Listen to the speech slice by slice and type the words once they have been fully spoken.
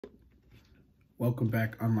Welcome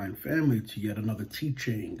back, online family, to yet another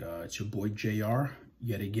teaching. It's your boy JR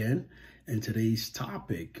yet again, and today's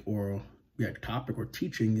topic or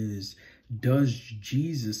teaching is: does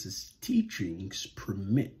Jesus's teachings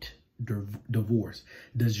permit divorce?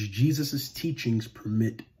 Does Jesus's teachings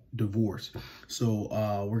permit divorce?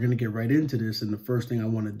 So we're gonna get right into this, and the first thing I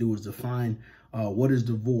want to do is define what is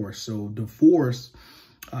divorce. So divorce,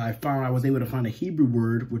 I was able to find a Hebrew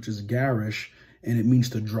word which is garish, and it means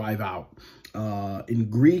to drive out. In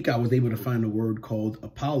Greek, I was able to find a word called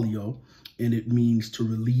apolio, and it means to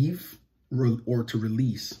relieve or to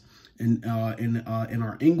release. And in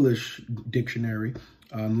our English dictionary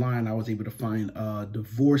online, I was able to find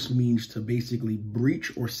divorce means to basically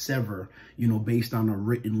breach or sever, based on a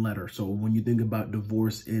written letter. So when you think about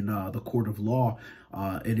divorce in the court of law,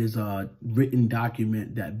 it is a written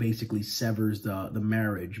document that basically severs the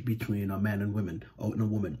marriage between a man and a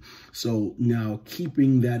woman. So now,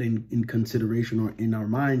 keeping that in consideration or in our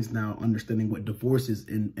minds, now understanding what divorce is,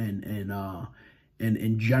 and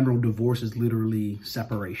in general, divorce is literally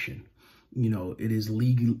separation. It is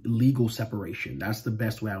legal separation. That's the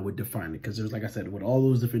best way I would define it, because there's, like I said, with all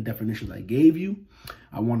those different definitions I gave you,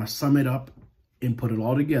 I want to sum it up and put it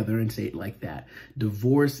all together and say it like that.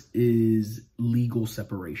 Divorce is legal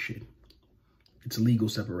separation. It's legal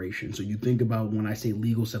separation. So you think about when I say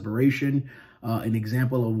legal separation, an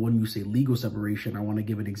example of when you say legal separation, I want to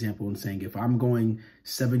give an example in saying, if I'm going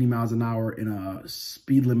 70 miles an hour in a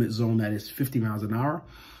speed limit zone that is 50 miles an hour,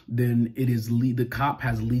 then it is the cop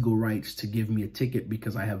has legal rights to give me a ticket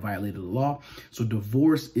because I have violated the law. So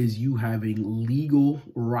divorce is you having legal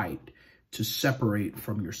right to separate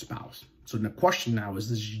from your spouse. So the question now is,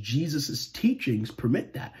 does Jesus's teachings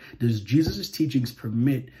permit that? Does Jesus's teachings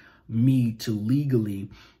permit me to legally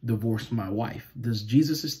divorce my wife? Does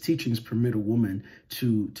Jesus's teachings permit a woman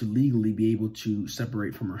to legally be able to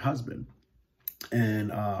separate from her husband?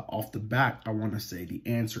 And off the bat, I want to say the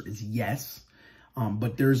answer is yes.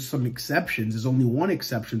 But there's some exceptions. There's only one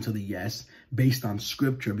exception to the yes, based on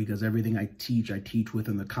scripture, because everything I teach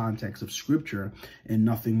within the context of scripture, and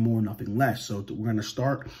nothing more, nothing less. So we're going to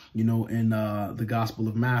start, in the Gospel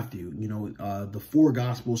of Matthew. The four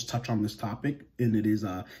Gospels touch on this topic, and it is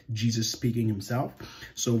Jesus speaking himself.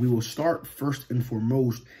 So we will start first and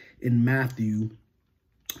foremost in Matthew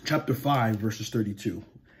chapter 5, verses 32.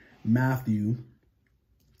 Matthew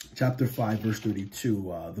chapter 5, verse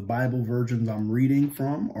 32. The Bible versions I'm reading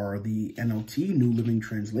from are the NLT, New Living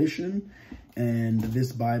Translation, and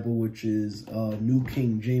this Bible, which is New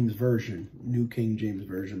King James Version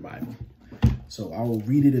Bible. So I will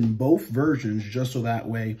read it in both versions, just so that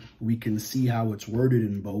way we can see how it's worded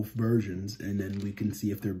in both versions, and then we can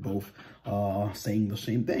see if they're both saying the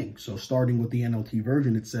same thing. So starting with the NLT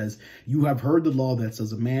version, it says, "You have heard the law that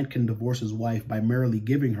says a man can divorce his wife by merely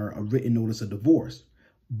giving her a written notice of divorce.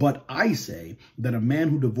 But I say that a man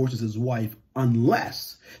who divorces his wife,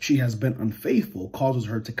 unless she has been unfaithful, causes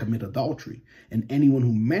her to commit adultery. And anyone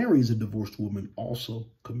who marries a divorced woman also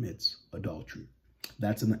commits adultery."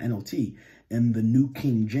 That's in the NLT. In the New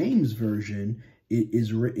King James Version, it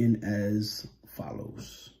is written as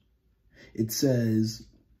follows. It says,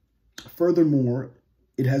 "Furthermore,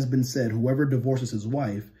 it has been said, whoever divorces his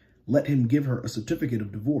wife, let him give her a certificate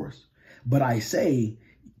of divorce. But I say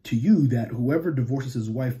to you that whoever divorces his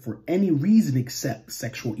wife for any reason except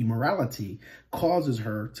sexual immorality causes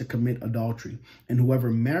her to commit adultery. And whoever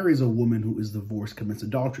marries a woman who is divorced commits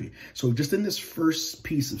adultery." So just in this first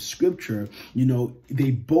piece of scripture, they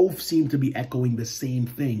both seem to be echoing the same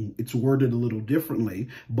thing. It's worded a little differently,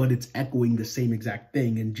 but it's echoing the same exact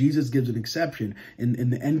thing. And Jesus gives an exception. In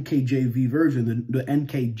the NKJV version, the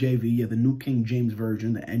NKJV, the New King James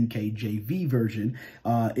Version, the NKJV version,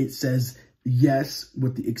 it says yes,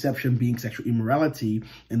 with the exception being sexual immorality.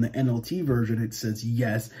 In the NLT version, it says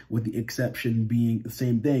yes, with the exception being the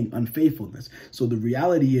same thing, unfaithfulness. So the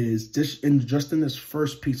reality is, just in this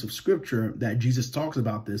first piece of scripture that Jesus talks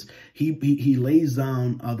about this, he lays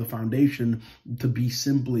down the foundation to be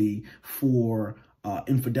simply for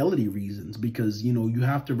infidelity reasons, because you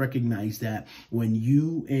have to recognize that when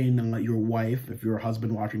you and your wife, if you're a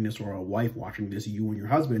husband watching this or a wife watching this, you and your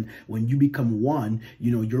husband, when you become one,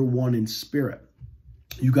 you're one in spirit.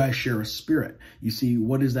 You guys share a spirit. You see,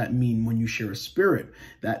 what does that mean when you share a spirit?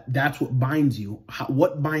 That's what binds you.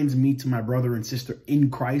 What binds me to my brother and sister in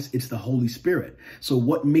Christ? It's the Holy Spirit. So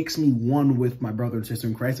what makes me one with my brother and sister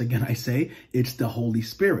in Christ? Again, I say it's the Holy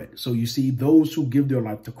Spirit. So you see, those who give their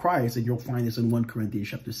life to Christ, and you'll find this in 1 Corinthians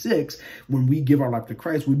chapter 6, when we give our life to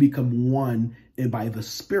Christ, we become one by the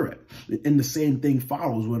Spirit. And the same thing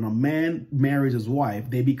follows. When a man marries his wife,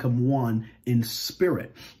 they become one in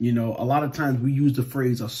spirit. You know, a lot of times we use the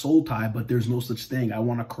phrase a soul tie, but there's no such thing. I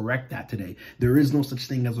want to correct that today. There is no such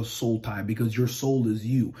thing as a soul tie, because your soul is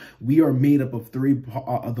you. We are made up of three,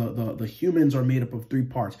 the humans are made up of three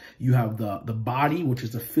parts. You have the body, which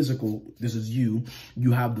is the physical, this is you.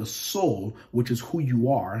 You have the soul, which is who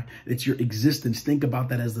you are. It's your existence. Think about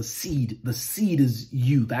that as the seed. The seed is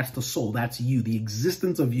you. That's the soul. That's you. The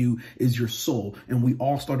existence of you is your soul. And we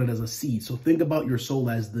all started as a seed. So think about your soul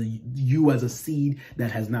as you as a seed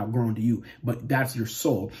that has now grown to you. But that's your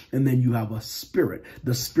soul. And then you have a spirit.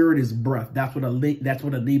 The spirit is breath. That's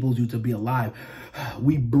what enables you to be alive.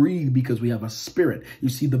 We breathe because we have a spirit. You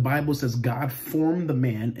see, the Bible says God formed the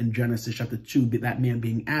man in Genesis chapter 2, that man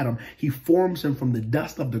being Adam. He forms him from the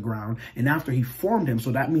dust of the ground. And after he formed him,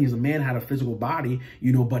 so that means the man had a physical body,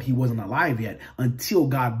 you know, but he wasn't alive yet until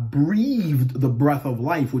God breathed the breath of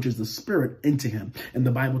life, which is the spirit, into him. And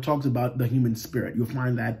the Bible talks about the human spirit. You'll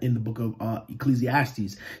find that in the book of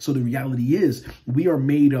Ecclesiastes. So the reality is we are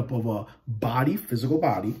made up of a body, physical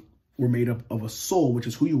body. We're made up of a soul, which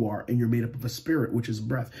is who you are, and you're made up of a spirit, which is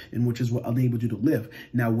breath, and which is what enables you to live.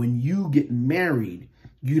 Now, when you get married,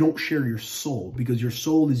 you don't share your soul, because your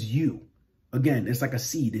soul is you. Again, it's like a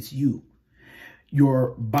seed. It's you.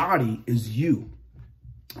 Your body is you.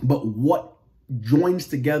 But what joins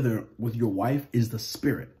together with your wife is the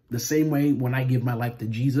spirit. The same way when I give my life to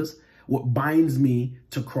Jesus, what binds me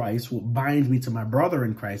to Christ, what binds me to my brother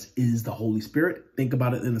in Christ is the Holy Spirit. Think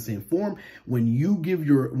about it in the same form. When you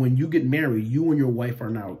get married, you and your wife are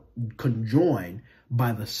now conjoined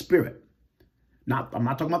by the Spirit. I'm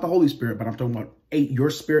not talking about the Holy Spirit, but I'm talking about your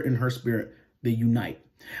spirit and her spirit, they unite.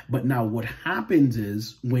 But now what happens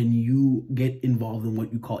is when you get involved in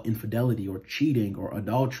what you call infidelity or cheating or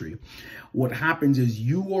adultery, what happens is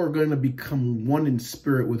you are going to become one in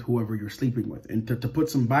spirit with whoever you're sleeping with. And to put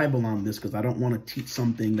some Bible on this, because I don't want to teach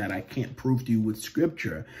something that I can't prove to you with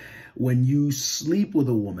scripture, when you sleep with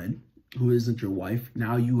a woman who isn't your wife,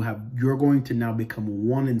 now you're going to now become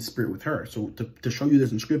one in spirit with her. So to show you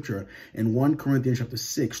this in scripture, in 1 Corinthians chapter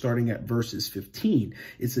 6, starting at verses 15,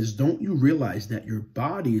 it says, don't you realize that your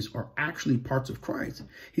bodies are actually parts of Christ?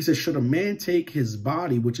 He says, should a man take his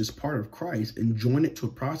body, which is part of Christ, and join it to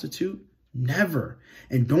a prostitute? Never.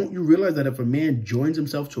 And don't you realize that if a man joins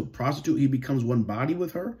himself to a prostitute, he becomes one body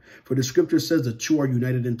with her? For the scripture says the two are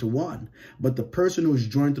united into one. But the person who is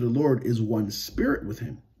joined to the Lord is one spirit with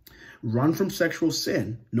him. Run from sexual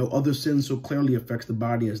sin. No other sin so clearly affects the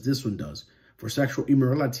body as this one does. For sexual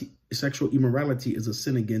immorality is a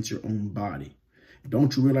sin against your own body.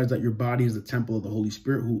 Don't you realize that your body is the temple of the Holy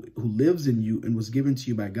Spirit who lives in you and was given to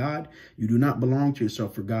you by God? You do not belong to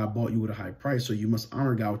yourself, for God bought you with a high price, so you must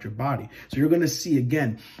honor God with your body. So you're going to see,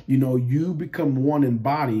 again, you know, you become one in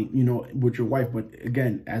body, you know, with your wife. But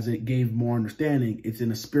again, as it gave more understanding, it's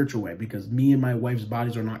in a spiritual way, because me and my wife's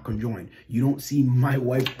bodies are not conjoined. You don't see my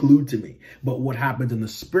wife glued to me. But what happens in the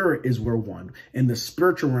spirit is we're one. In the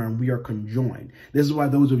spiritual realm, we are conjoined. This is why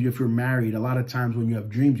those of you, if you're married, a lot of times when you have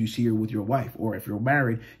dreams, you see her with your wife. Or if you're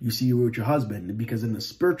married, you see you with your husband, because in the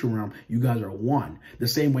spiritual realm, you guys are one. The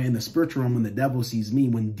same way in the spiritual realm, when the devil sees me,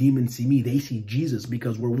 when demons see me, they see Jesus,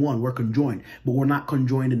 because we're one, we're conjoined. But we're not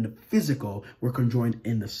conjoined in the physical, we're conjoined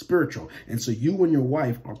in the spiritual. And so you and your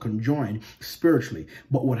wife are conjoined spiritually.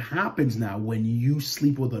 But what happens now when you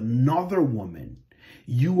sleep with another woman,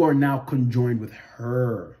 you are now conjoined with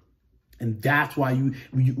her. And that's why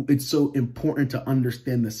it's so important to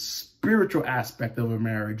understand the spiritual aspect of a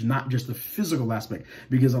marriage, not just the physical aspect.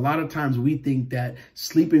 Because a lot of times we think that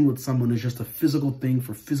sleeping with someone is just a physical thing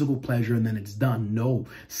for physical pleasure and then it's done. No,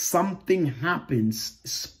 something happens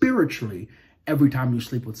spiritually every time you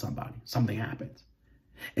sleep with somebody. Something happens.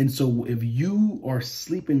 And so if you are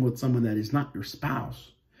sleeping with someone that is not your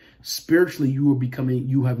spouse, spiritually,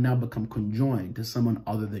 you have now become conjoined to someone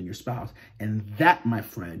other than your spouse. And that, my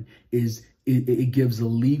friend, it gives a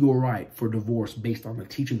legal right for divorce based on the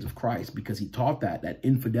teachings of Christ, because he taught that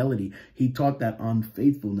infidelity, he taught that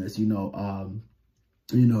unfaithfulness,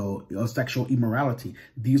 sexual immorality.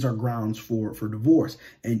 These are grounds for divorce.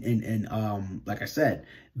 And like I said,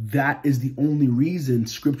 that is the only reason,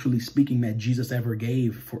 scripturally speaking, that Jesus ever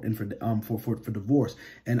gave for divorce.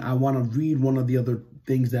 And I want to read one of the other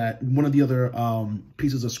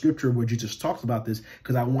pieces of scripture where Jesus talks about this,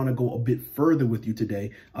 because I want to go a bit further with you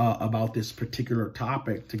today about this particular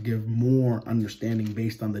topic, to give more understanding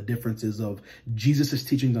based on the differences of Jesus's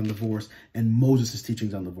teachings on divorce and Moses'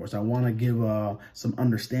 teachings on divorce. I want to give some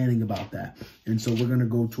understanding about that. And so we're going to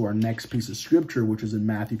go to our next piece of scripture, which is in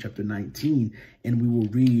Matthew chapter 19. And we will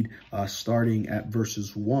read starting at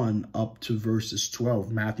verses 1 up to verses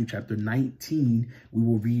 12. Matthew chapter 19, we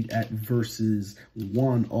will read at verses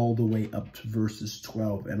 1 all the way up to verses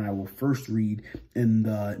 12. And I will first read in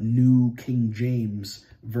the New King James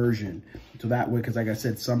Version. So that way, because like I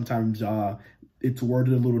said, sometimes it's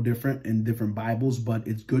worded a little different in different Bibles, but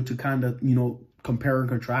it's good to kind of, you know, compare and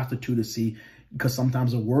contrast the two to see, because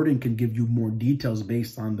sometimes the wording can give you more details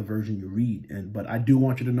based on the version you read. But I do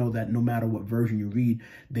want you to know that no matter what version you read,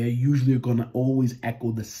 they're usually going to always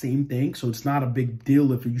echo the same thing. So it's not a big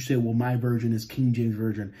deal if you say, well, my version is King James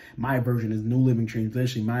Version, my version is New Living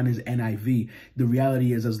Translation, mine is NIV. The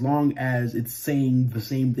reality is, as long as it's saying the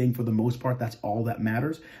same thing for the most part, that's all that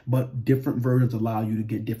matters. But different versions allow you to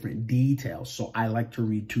get different details. So I like to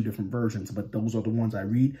read two different versions, but those are the ones I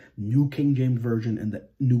read: New King James Version and the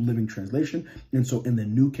New Living Translation. And so in the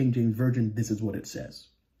New King James Version, this is what it says.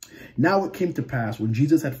 Now it came to pass, when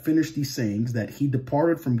Jesus had finished these sayings, that he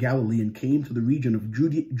departed from Galilee and came to the region of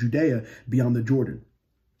Judea beyond the Jordan.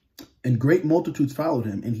 And great multitudes followed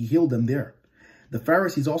him, and he healed them there. The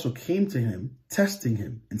Pharisees also came to him, testing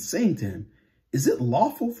him, and saying to him, is it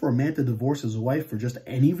lawful for a man to divorce his wife for just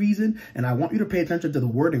any reason? And I want you to pay attention to the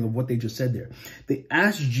wording of what they just said there. They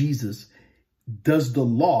asked Jesus, does the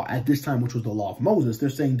law, at this time, which was the law of Moses, they're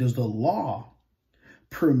saying, does the law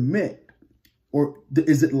permit, or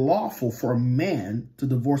is it lawful for a man to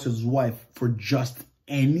divorce his wife for just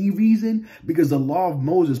any reason? Because the law of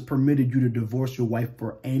Moses permitted you to divorce your wife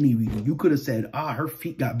for any reason. You could have said, her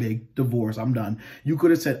feet got big, divorce, I'm done. You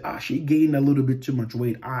could have said, she gained a little bit too much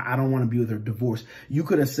weight, I don't want to be with her, divorce. You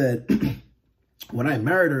could have said, when I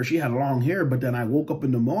married her, she had long hair, but then I woke up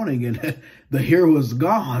in the morning and the hair was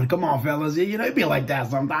gone. Come on, fellas. You know, it'd be like that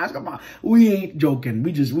sometimes. Come on. We ain't joking. We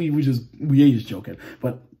ain't just joking.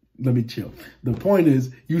 But let me chill. The point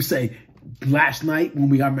is, you say, last night when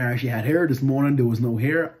we got married, she had hair. This morning, there was no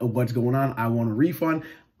hair. What's going on? I want a refund.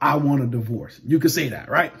 I want a divorce. You could say that,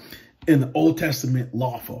 right? In the Old Testament,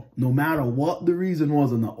 lawful. No matter what the reason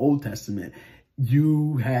was in the Old Testament,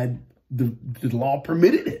 you had the law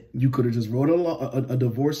permitted it. You could have just wrote a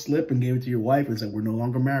divorce slip and gave it to your wife and said, we're no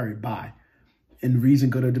longer married, bye. And the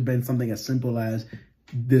reason could have been something as simple as,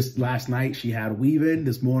 this last night she had weave-in,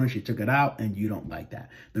 this morning she took it out, and you don't like that.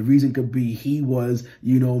 The reason could be he was,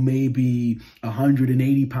 you know, maybe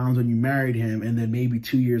 180 pounds when you married him, and then maybe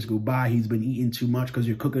 2 years go by, he's been eating too much because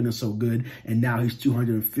your cooking is so good, and now he's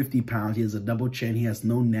 250 pounds, he has a double chin, he has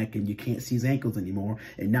no neck, and you can't see his ankles anymore,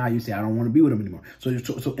 and now you say, I don't want to be with him anymore. So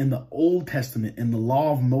in the Old Testament, in the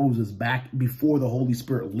law of Moses, back before the Holy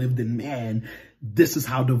Spirit lived in man, this is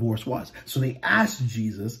how divorce was. So they asked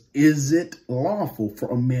Jesus, is it lawful for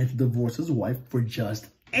a man to divorce his wife for just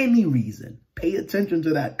any reason? Pay attention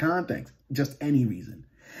to that context, just any reason.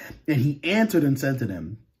 And he answered and said to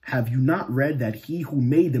them, have you not read that he who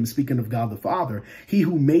made them, speaking of God the Father, he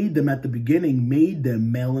who made them at the beginning made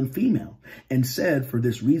them male and female, and said, for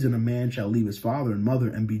this reason a man shall leave his father and mother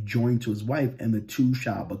and be joined to his wife, and the two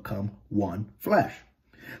shall become one flesh.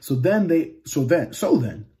 So then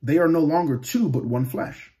they are no longer two, but one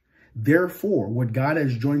flesh. Therefore, what God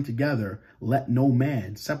has joined together, let no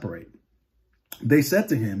man separate. They said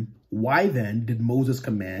to him, why then did Moses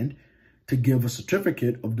command to give a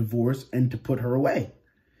certificate of divorce and to put her away?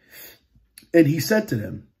 And he said to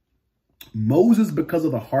them, Moses, because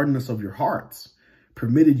of the hardness of your hearts,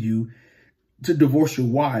 permitted you to divorce your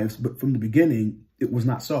wives, but from the beginning, it was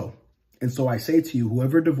not so. And so I say to you,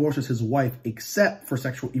 whoever divorces his wife except for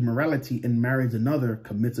sexual immorality and marries another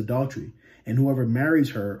commits adultery. And whoever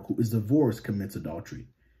marries her who is divorced commits adultery.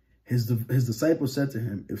 His disciples said to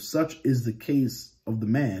him, if such is the case of the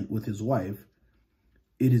man with his wife,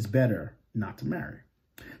 it is better not to marry.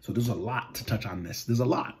 So there's a lot to touch on this. There's a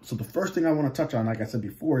lot. So the first thing I want to touch on, like I said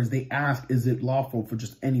before, is they ask, is it lawful for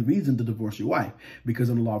just any reason to divorce your wife? Because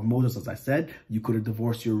in the law of Moses, as I said, you could have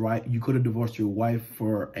divorced your wife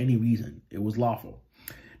for any reason. It was lawful.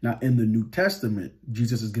 Now, in the New Testament,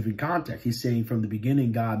 Jesus is giving context. He's saying from the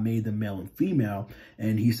beginning, God made them male and female.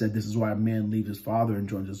 And he said, this is why a man leaves his father and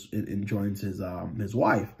joins his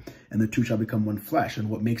wife. And the two shall become one flesh. And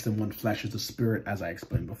what makes them one flesh is the spirit, as I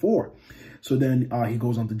explained before. So then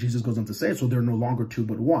Jesus goes on to say, so they're no longer two,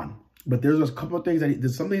 but one. But there's a couple of things,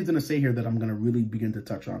 there's something he's going to say here that I'm going to really begin to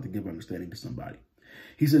touch on to give understanding to somebody.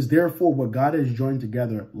 He says, therefore, what God has joined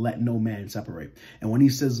together, let no man separate. And when he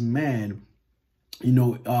says man, you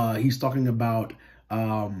know, he's talking about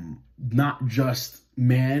not just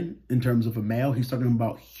man in terms of a male. He's talking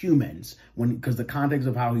about humans, because the context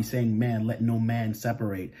of how he's saying man, let no man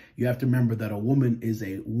separate. You have to remember that a woman is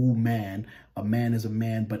a woman, a man is a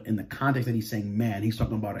man, but in the context that he's saying man, he's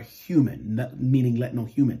talking about a human, meaning let no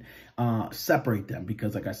human separate them.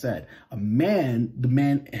 Because like I said, a man, the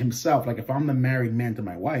man himself, like if I'm the married man to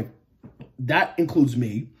my wife, that includes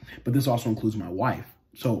me, but this also includes my wife.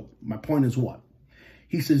 So my point is what?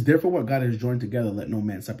 He says, therefore what God has joined together, let no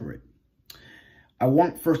man separate. I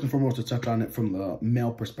want first and foremost to touch on it from the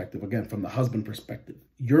male perspective, again, from the husband perspective.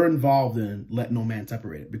 You're involved in let no man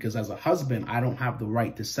separate it, because as a husband, I don't have the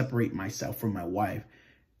right to separate myself from my wife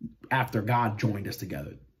after God joined us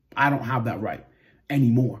together. I don't have that right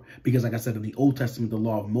anymore, because like I said, in the Old Testament, the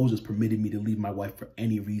law of Moses permitted me to leave my wife for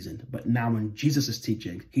any reason. But now in Jesus is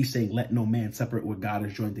teaching, he's saying, let no man separate what God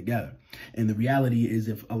has joined together. And the reality is,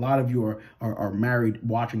 if a lot of you are married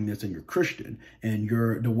watching this and you're Christian, and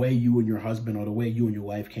the way you and your husband or the way you and your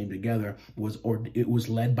wife came together it was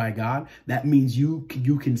led by God, that means you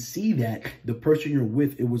can see that the person you're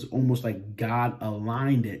with, it was almost like God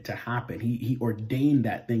aligned it to happen. He ordained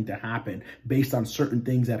that thing to happen based on certain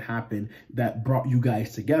things that happened that brought you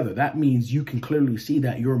guys together. That means you can clearly see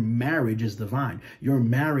that your marriage is divine. Your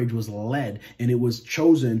marriage was led, and it was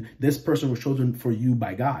chosen. This person was chosen for you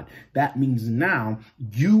by God. That means now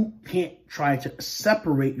you can't try to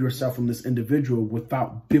separate yourself from this individual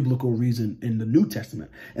without biblical reason in the New Testament.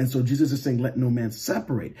 And so Jesus is saying, let no man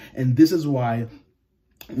separate. And this is why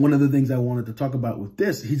one of the things I wanted to talk about with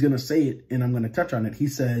this, he's going to say it, and I'm going to touch on it. He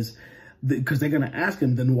says, because they're going to ask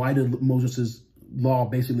him, then why did Moses' law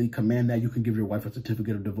basically command that you can give your wife a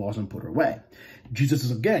certificate of divorce and put her away? Jesus is,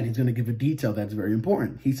 again, he's going to give a detail that's very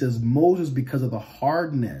important. He says, Moses, because of the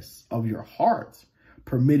hardness of your hearts,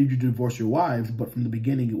 permitted you to divorce your wives, but from the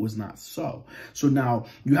beginning it was not so. So now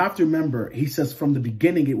you have to remember, he says from the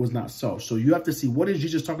beginning it was not so. So you have to see, what is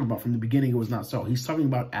Jesus talking about? From the beginning it was not so. He's talking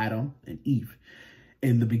about Adam and Eve.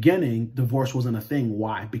 In the beginning, divorce wasn't a thing.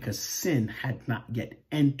 Why? Because sin had not yet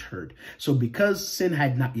entered. So because sin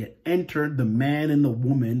had not yet entered, the man and the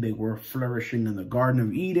woman, they were flourishing in the Garden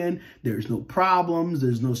of Eden. There's no problems.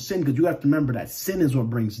 There's no sin. Because you have to remember that sin is what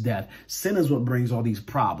brings death. Sin is what brings all these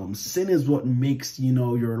problems. Sin is what makes,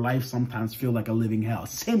 your life sometimes feel like a living hell.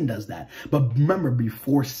 Sin does that. But remember,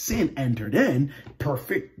 before sin entered in,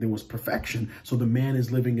 there was perfection. So the man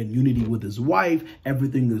is living in unity with his wife.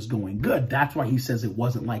 Everything is going good. That's why he says it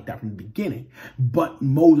wasn't like that from the beginning. But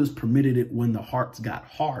Moses permitted it when the hearts got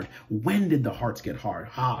hard. When did the hearts get hard?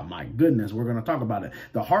 My goodness, we're going to talk about it.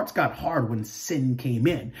 The hearts got hard when sin came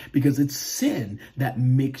in, because it's sin that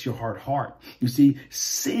makes your heart hard. You see,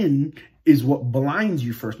 sin is what blinds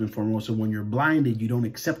you first and foremost. So when you're blinded, you don't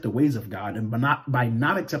accept the ways of God. And by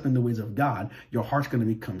not accepting the ways of God, your heart's going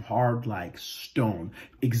to become hard like stone.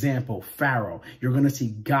 Example, Pharaoh. You're going to see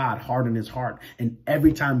God harden his heart. And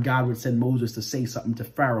every time God would send Moses to say something to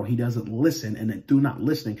Pharaoh, he doesn't listen. And then through not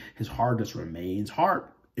listening, his heart just remains hard.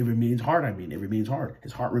 It remains hard. It remains hard.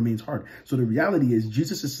 His heart remains hard. So the reality is,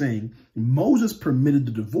 Jesus is saying Moses permitted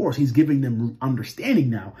the divorce. He's giving them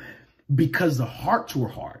understanding now because the hearts were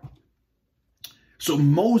hard. So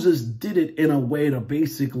Moses did it in a way to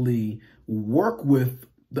basically work with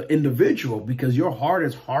the individual, because your heart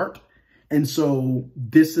is hard. And so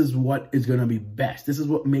this is what is going to be best. This is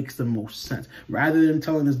what makes the most sense. Rather than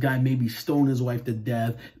telling this guy maybe stone his wife to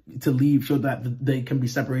death to leave so that they can be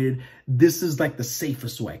separated, this is like the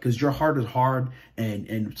safest way, because your heart is hard,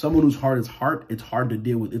 and someone whose heart is hard, it's hard to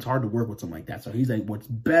deal with. It's hard to work with something like that. So he's like, what's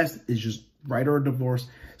best is just write her a divorce,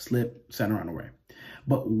 slip, send her on her way.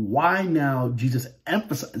 But why now Jesus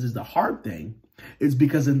emphasizes the hard thing is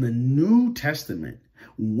because in the New Testament,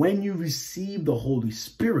 when you receive the Holy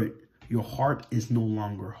Spirit, your heart is no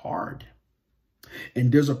longer hard.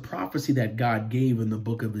 And there's a prophecy that God gave in the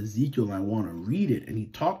book of Ezekiel, and I want to read it. And he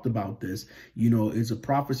talked about this. It's a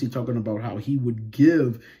prophecy talking about how he would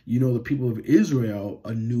give, the people of Israel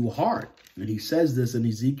a new heart. And he says this in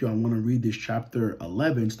Ezekiel. I want to read this chapter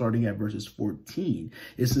 11, starting at verses 14.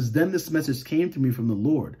 It says, then this message came to me from the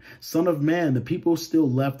Lord. Son of man, the people still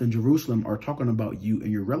left in Jerusalem are talking about you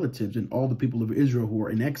and your relatives and all the people of Israel who are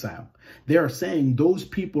in exile. They are saying those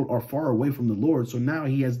people are far away from the Lord. So now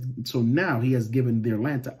he has given their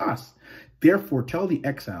land to us. Therefore, tell the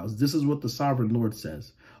exiles, this is what the sovereign Lord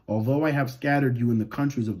says. Although I have scattered you in the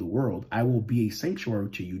countries of the world, I will be a sanctuary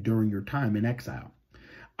to you during your time in exile.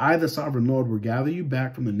 I, the sovereign Lord, will gather you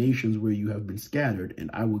back from the nations where you have been scattered, and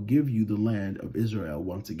I will give you the land of Israel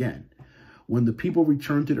once again. When the people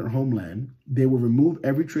return to their homeland, they will remove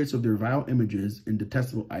every trace of their vile images and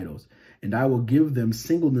detestable idols, and I will give them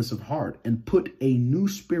singleness of heart and put a new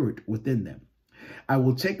spirit within them. I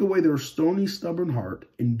will take away their stony, stubborn heart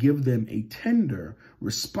and give them a tender,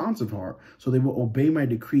 responsive heart, so they will obey my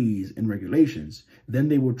decrees and regulations. Then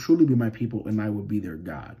they will truly be my people, and I will be their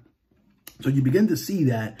God. So you begin to see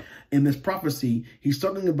that in this prophecy, he's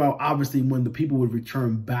talking about obviously when the people would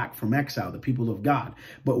return back from exile, the people of God.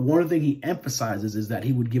 But one of the things he emphasizes is that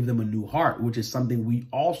he would give them a new heart, which is something we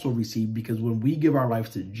also receive, because when we give our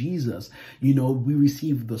lives to Jesus, you know, we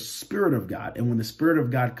receive the Spirit of God. And when the Spirit of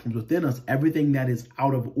God comes within us, everything that is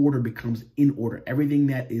out of order becomes in order. Everything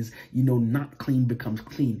that is, you know, not clean becomes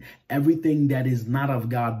clean. Everything that is not of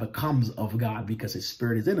God becomes of God because his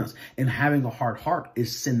Spirit is in us. And having a hard heart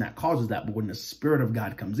is sin that causes that. But when the Spirit of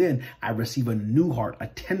God comes in, I receive a new heart, a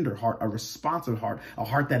tender heart, a responsive heart, a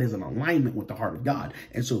heart that is in alignment with the heart of God.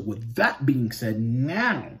 And so with that being said,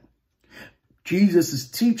 now Jesus is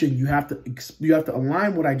teaching you have to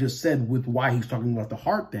align what I just said with why he's talking about the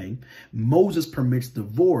heart thing. Moses permits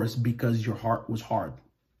divorce because your heart was hard.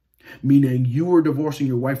 Meaning you were divorcing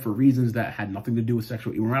your wife for reasons that had nothing to do with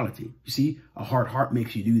sexual immorality. You see, a hard heart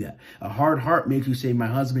makes you do that. A hard heart makes you say, my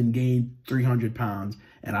husband gained 300 pounds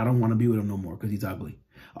and I don't want to be with him no more because he's ugly.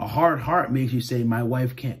 A hard heart makes you say, my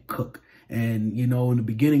wife can't cook. And, you know, in the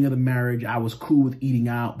beginning of the marriage, I was cool with eating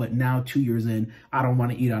out, but now 2 years in, I don't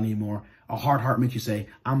want to eat out anymore. A hard heart makes you say,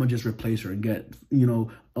 I'm going to just replace her and get, you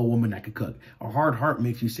know, a woman that could cook. A hard heart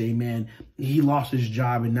makes you say, man, he lost his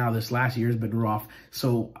job and now this last year has been rough.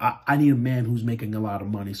 So I need a man who's making a lot of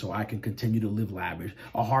money so I can continue to live lavish.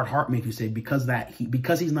 A hard heart makes you say, because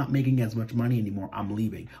he's not making as much money anymore, I'm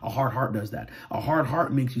leaving. A hard heart does that. A hard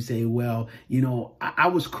heart makes you say, well, you know, I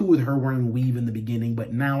was cool with her wearing weave in the beginning,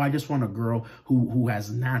 but now I just want a girl who has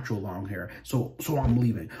natural long hair. So I'm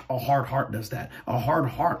leaving. A hard heart does that. A hard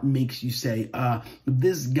heart makes you say,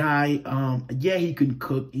 this guy, yeah, he can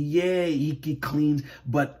cook. Yeah, he cleans,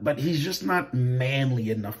 but he's just not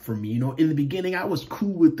manly enough for me. You know, in the beginning, I was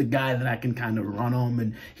cool with the guy that I can kind of run him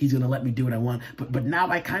and he's going to let me do what I want. But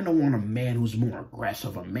now I kind of want a man who's more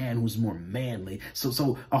aggressive, a man who's more manly.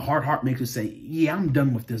 So a hard heart makes you say, yeah, I'm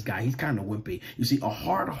done with this guy. He's kind of wimpy. You see, a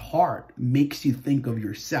hard heart makes you think of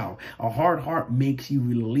yourself. A hard heart makes you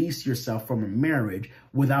release yourself from a marriage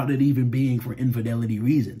without it even being for infidelity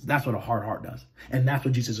reasons. That's what a hard heart does. And that's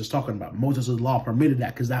what Jesus is talking about. Moses' law permitted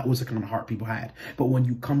that because that was the kind of heart people had. But when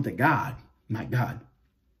you come to God, my God,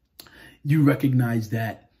 you recognize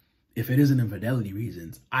that if it isn't infidelity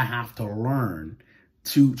reasons, I have to learn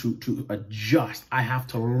to adjust. I have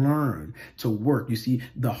to learn to work. You see,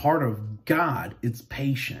 the heart of God is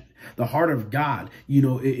patient. The heart of God, you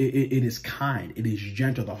know, it is kind. It is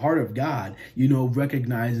gentle. The heart of God, you know,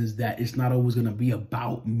 recognizes that it's not always going to be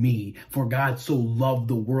about me. For God so loved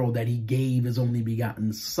the world that he gave his only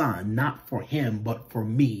begotten son, not for him, but for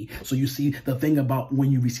me. So you see, the thing about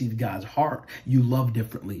when you receive God's heart, you love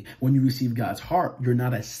differently. When you receive God's heart, you're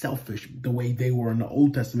not as selfish the way they were in the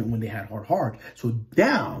Old Testament when they had hard heart. So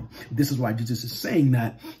now, this is why Jesus is saying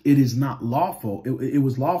that it is not lawful. It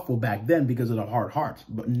was lawful back then because of the hard hearts.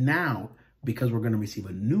 But now, because we're going to receive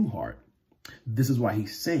a new heart, this is why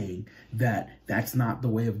he's saying that that's not the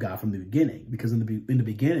way of God from the beginning. Because in the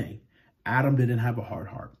beginning, Adam didn't have a hard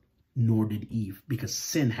heart, nor did Eve, because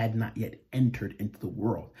sin had not yet entered into the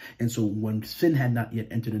world. And so when sin had not yet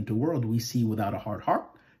entered into the world, we see without a hard heart,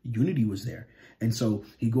 unity was there. And so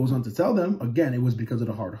he goes on to tell them, again, it was because of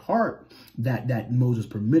the hard heart that Moses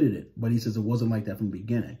permitted it. But he says it wasn't like that from the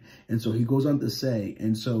beginning. And so he goes on to say,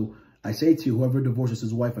 and so I say to you, whoever divorces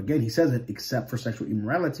his wife, again, he says it, except for sexual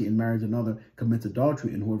immorality and marries another, commits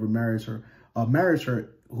adultery. And whoever marries her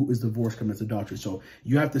who is divorced commits adultery. So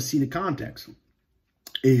you have to see the context.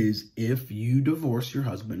 Is if you divorce your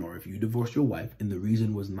husband or if you divorce your wife, and the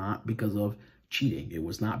reason was not because of cheating, it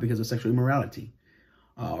was not because of sexual immorality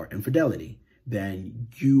or infidelity, then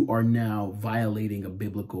you are now violating a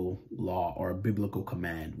biblical law or a biblical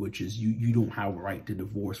command, which is you don't have a right to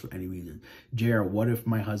divorce for any reason. Jared, what if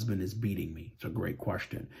my husband is beating me? It's a great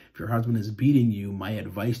question. If your husband is beating you, my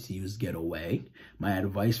advice to you is get away. My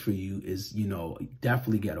advice for you is, you know,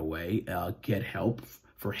 definitely get away, get help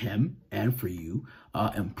for him and for you,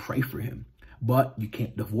 and pray for him. But you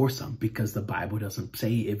can't divorce him because the Bible doesn't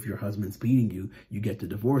say if your husband's beating you, you get to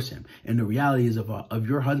divorce him. And the reality is if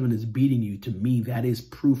your husband is beating you, to me, that is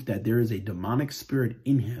proof that there is a demonic spirit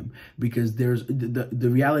in him, because there's the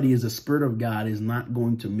reality is the Spirit of God is not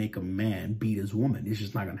going to make a man beat his woman. It's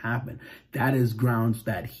just not going to happen. That is grounds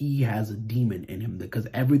that he has a demon in him, because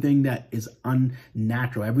everything that is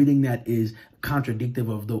unnatural, everything that is contradictive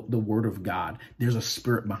of the word of God. There's a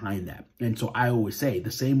spirit behind that. And so I always say,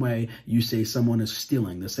 the same way you say someone is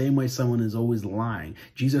stealing, the same way someone is always lying.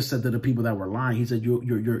 Jesus said to the people that were lying, he said,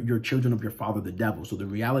 you're children of your father, the devil. So the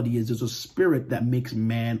reality is there's a spirit that makes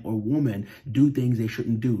man or woman do things they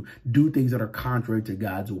shouldn't do things that are contrary to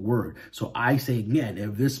God's word. So I say again,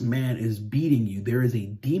 if this man is beating you, there is a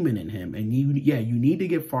demon in him. And you need to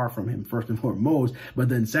get far from him first and foremost. But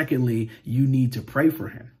then secondly, you need to pray for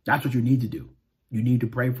him. That's what you need to do. You need to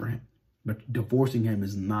pray for him. But divorcing him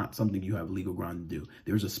is not something you have legal ground to do.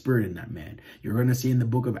 There's a spirit in that man. You're going to see in the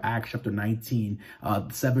book of Acts chapter 19,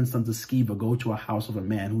 7 sons of Sceva go to a house of a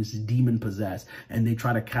man who's demon possessed, and they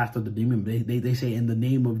try to cast out the demon. They say, in the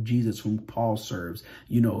name of Jesus, whom Paul serves,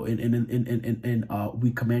 you know, and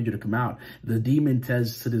we command you to come out. The demon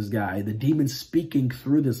says to this guy, the demon speaking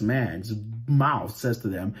through this man's mouth says to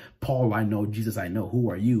them, Paul, I know, Jesus, I know,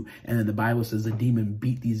 who are you? And then the Bible says the demon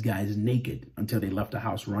beat these guys naked until they left the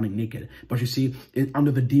house running naked. But you see,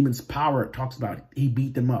 under the demon's power, it talks about he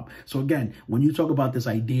beat them up. So again, when you talk about this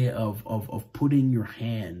idea of putting your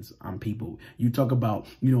hands on people, you talk about,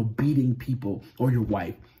 you know, beating people or your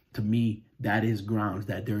wife, to me, that is grounds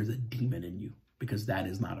that there is a demon in you, because that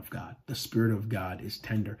is not of God. The Spirit of God is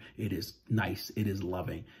tender. It is nice. It is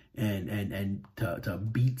loving. And to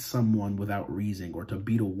beat someone without reason, or to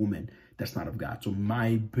beat a woman, that's not of God. So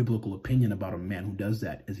my biblical opinion about a man who does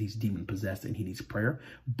that is he's demon possessed and he needs prayer.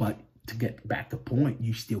 But to get back to point,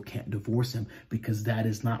 you still can't divorce him, because that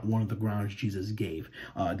is not one of the grounds Jesus gave.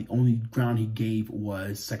 The only ground he gave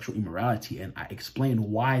was sexual immorality. And I explained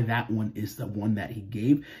why that one is the one that he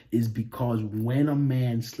gave, is because when a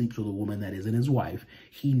man sleeps with a woman that isn't his wife,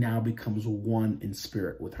 he now becomes one in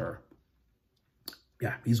spirit with her.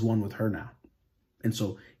 Yeah, he's one with her now. And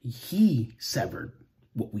so he severed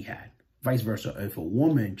what we had. Vice versa. If a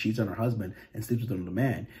woman cheats on her husband and sleeps with another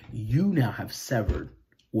man, you now have severed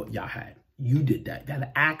what y'all had. You did that.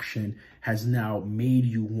 That action has now made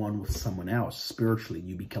you one with someone else. Spiritually,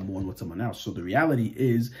 you become one with someone else. So the reality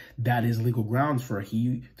is that is legal grounds for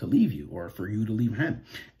he to leave you, or for you to leave him.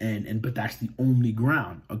 But that's the only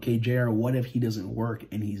ground. Okay, JR, what if he doesn't work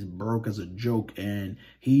and he's broke as a joke and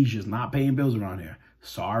he's just not paying bills around here?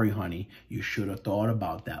 Sorry, honey, you should have thought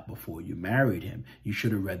about that before you married him. You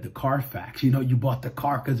should have read the Carfax. You know, you bought the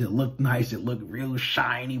car because it looked nice. It looked real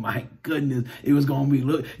shiny. My goodness, it was going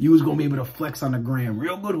to be, you was going to be able to flex on the gram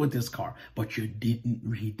real good with this car. But you didn't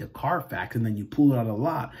read the Carfax, and then you pull it out of the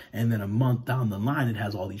lot, and then a month down the line, it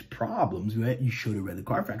has all these problems. Right? You should have read the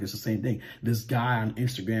Carfax. It's the same thing. This guy on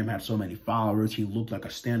Instagram had so many followers. He looked like a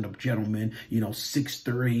stand-up gentleman, you know,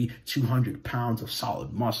 6'3", 200 pounds of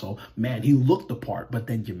solid muscle. Man, he looked the part. But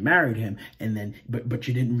then you married him, and then but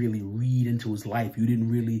you didn't really read into his life. You didn't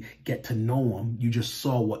really get to know him. You just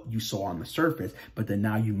saw what you saw on the surface. But then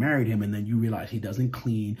now you married him, and then you realize he doesn't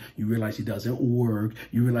clean. You realize he doesn't work.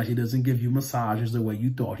 You realize he doesn't give you massages the way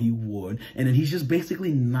you thought he would. And then he's just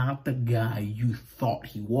basically not the guy you thought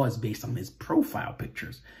he was based on his profile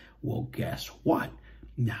pictures. Well, guess what?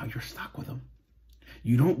 Now you're stuck with him.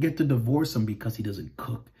 You don't get to divorce him because he doesn't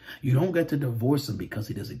cook. You don't get to divorce him because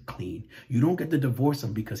he doesn't clean. You don't get to divorce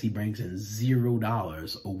him because he brings in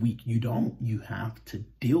 $0 a week. You don't. You have to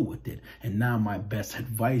deal with it. And now my best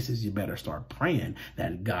advice is you better start praying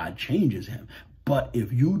that God changes him. But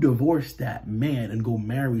if you divorce that man and go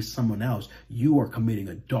marry someone else, you are committing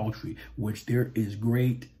adultery, which there is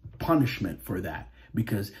great punishment for that.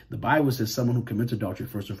 Because the Bible says someone who commits adultery,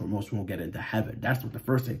 first and foremost, won't get into heaven. That's what the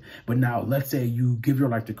first thing. But now, let's say you give your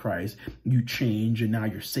life to Christ, you change, and now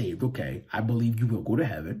you're saved. Okay, I believe you will go to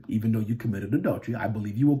heaven, even though you committed adultery. I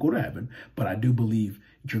believe you will go to heaven, but I do believe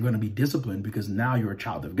you're going to be disciplined because now you're a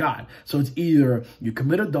child of God. So it's either you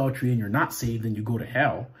commit adultery and you're not saved and you go to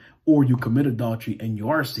hell, or you commit adultery and you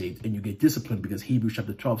are saved and you get disciplined, because Hebrews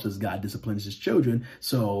chapter 12 says God disciplines his children.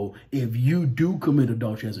 So if you do commit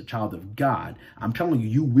adultery as a child of God, I'm telling you,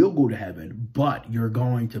 you will go to heaven, but you're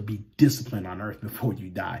going to be disciplined on earth before you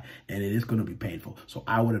die. And it is going to be painful. So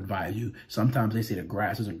I would advise you, sometimes they say the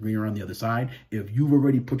grass isn't greener on the other side. If you've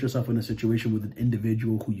already put yourself in a situation with an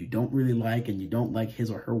individual who you don't really like and you don't like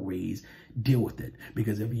his or her ways, deal with it.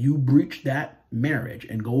 Because if you breach that marriage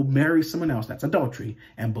and go marry someone else, that's adultery.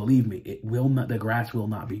 And believe me, it will not, the grass will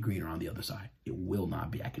not be greener on the other side. It will not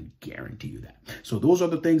be. I can guarantee you that. So those are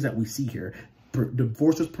the things that we see here.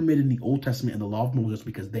 Divorce was permitted in the Old Testament and the law of Moses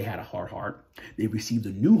because they had a hard heart. They received a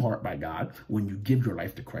new heart by God when you give your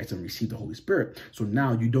life to Christ and receive the Holy Spirit. So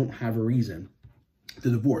now you don't have a reason to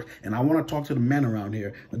divorce. And I want to talk to the men around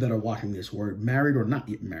here that are watching this, who are married or not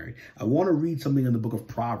yet married. I want to read something in the book of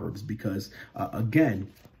Proverbs because, again,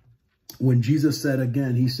 when Jesus said,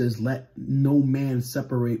 again, he says, let no man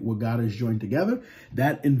separate what God has joined together,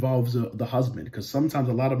 that involves the husband, because sometimes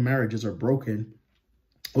a lot of marriages are broken,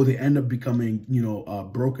 or they end up becoming,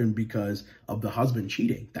 broken because of the husband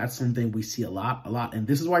cheating. That's something we see a lot. And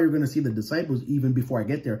this is why you're going to see the disciples, even before I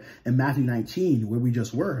get there, in Matthew 19, where we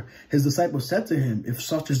just were. His disciples said to him, if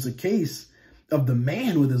such is the case of the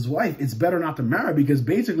man with his wife, it's better not to marry, because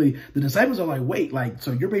basically the disciples are like, wait,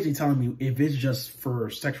 so you're basically telling me if it's just for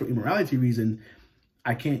sexual immorality reason,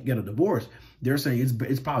 I can't get a divorce. They're saying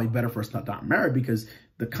it's probably better for us not to marry, because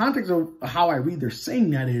the context of how I read they're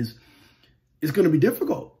saying that is, it's going to be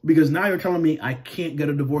difficult, because now you're telling me I can't get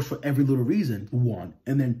a divorce for every little reason, one.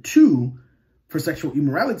 And then two, for sexual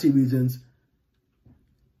immorality reasons,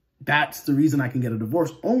 that's the reason I can get a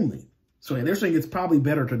divorce only. So they're saying it's probably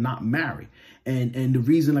better to not marry. And the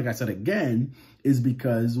reason, like I said again, is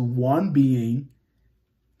because one being,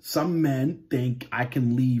 some men think I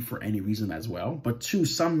can leave for any reason as well. But two,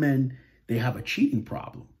 some men, they have a cheating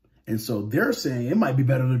problem. And so they're saying it might be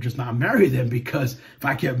better to just not marry them, because if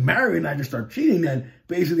I get married and I just start cheating, then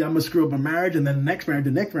basically I'm going to screw up my marriage, and then the next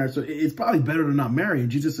marriage. So it's probably better to not marry.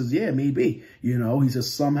 And Jesus says, yeah, maybe. He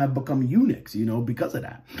says some have become eunuchs, because of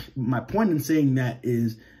that. My point in saying that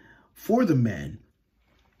is, for the men,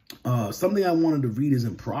 something I wanted to read is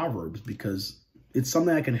in Proverbs, because it's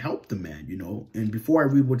something that can help the man, And before I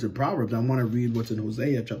read what's in Proverbs, I want to read what's in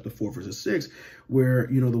Hosea chapter 4, verse 6, where,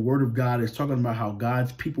 the word of God is talking about how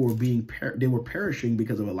God's people were perishing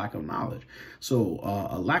because of a lack of knowledge. So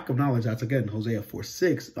a lack of knowledge, that's again, Hosea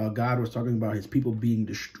 4:6, God was talking about his people being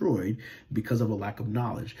destroyed because of a lack of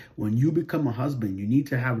knowledge. When you become a husband, you need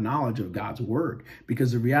to have knowledge of God's word,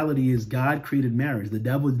 because the reality is God created marriage. The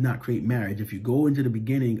devil did not create marriage. If you go into the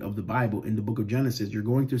beginning of the Bible, in the book of Genesis, you're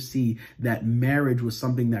going to see that marriage was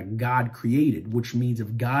something that God created, which means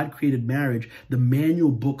if God created marriage, the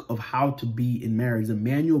manual book of how to be in marriage, the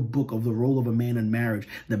manual book of the role of a man in marriage,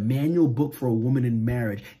 the manual book for a woman in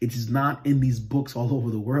marriage, it is not in these books all over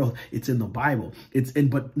the world. It's in the Bible.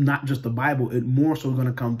 But not just the Bible. It more so going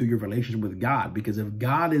to come through your relationship with God, because if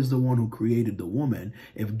God is the one who created the woman,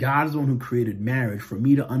 if God is the one who created marriage, for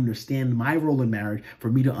me to understand my role in marriage, for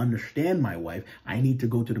me to understand my wife, I need to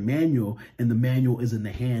go to the manual, and the manual is in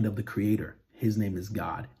the hand of the Creator. His name is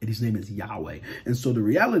God, and his name is Yahweh. And so the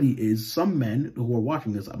reality is, some men who are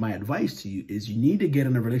watching this, my advice to you is you need to get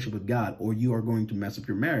in a relationship with God, or you are going to mess up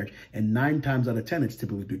your marriage. And 9 times out of 10, it's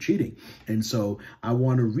typically through cheating. And so I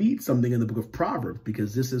want to read something in the book of Proverbs,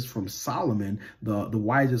 because this is from Solomon, the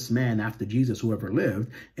wisest man after Jesus who ever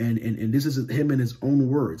lived. And this is him in his own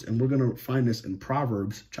words. And we're going to find this in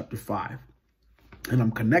Proverbs chapter 5. And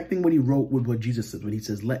I'm connecting what he wrote with what Jesus said when he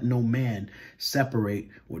says, let no man separate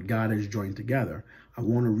what God has joined together. I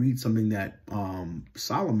want to read something that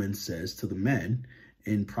Solomon says to the men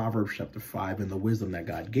in Proverbs chapter 5, and the wisdom that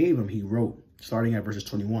God gave him. He wrote, starting at verses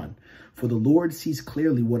 21, for the Lord sees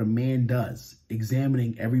clearly what a man does,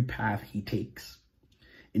 examining every path he takes.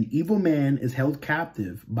 An evil man is held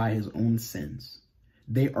captive by his own sins.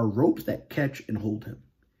 They are ropes that catch and hold him.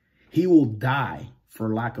 He will die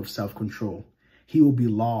for lack of self-control. He will be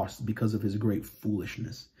lost because of his great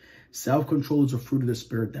foolishness. Self-control is a fruit of the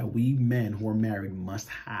Spirit that we men who are married must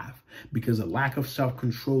have, because a lack of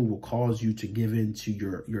self-control will cause you to give in to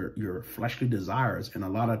your fleshly desires. And a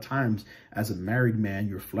lot of times, as a married man,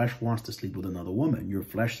 your flesh wants to sleep with another woman. Your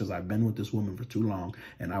flesh says, I've been with this woman for too long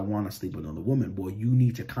and I want to sleep with another woman. Boy, you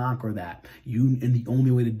need to conquer that. And the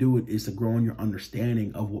only way to do it is to grow in your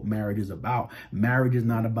understanding of what marriage is about. Marriage is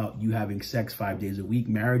not about you having sex 5 days a week.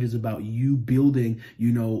 Marriage is about you building,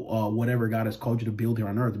 whatever God has called you to build here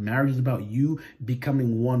on earth. Marriage is about you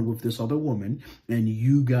becoming one with this other woman, and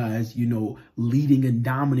you guys, leading and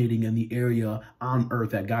dominating in the area on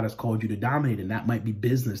earth that God has called you to dominate. And that might be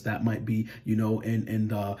business. That might be, in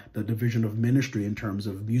the division of ministry in terms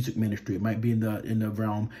of music ministry. It might be in the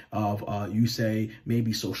realm of, you say,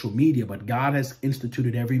 maybe social media. But God has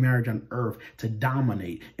instituted every marriage on earth to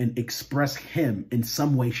dominate and express him in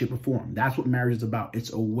some way, shape, or form. That's what marriage is about.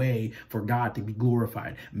 It's a way for God to be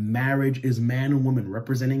glorified. Marriage is man and woman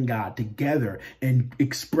representing God together and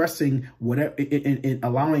expressing whatever, and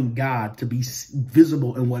allowing God to be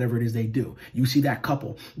visible in whatever it is they do. You see that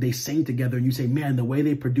couple, they sing together, and you say, man, the way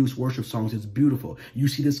they produce worship songs is beautiful. You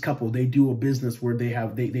see this couple, they do a business where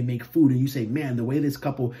they make food, and you say, man, the way this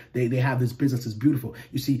couple, they have this business is beautiful.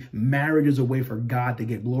 You see, marriage is a way for God to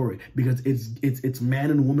get glory, because it's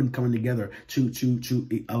man and woman coming together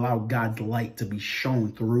to allow God's light to be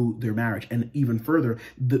shown through their marriage. And even further,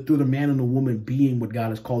 through the man and the woman being what God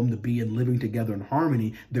has called them to be and living together in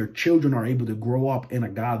harmony, their children are able to grow up in a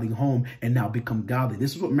godly home and now become godly.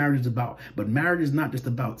 This is what marriage is about. But marriage is not just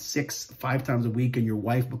about 5 times a week and your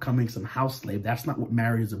wife becoming some house slave. That's not what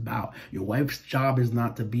marriage is about. Your wife's job is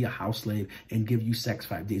not to be a house slave and give you sex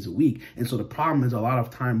 5 days a week. And so the problem is, a lot of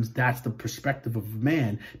times that's the perspective of a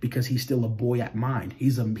man, because he's still a boy at mind.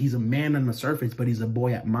 He's a man on the surface, but he's a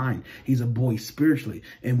boy at mind. He's a boy spiritually.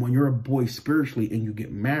 And when you're a boy spiritually and you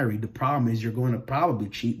get married, the problem is you're going to probably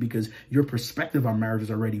cheat, because your perspective on marriage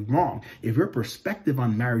is already wrong. If your perspective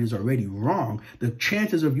on marriage is already wrong, the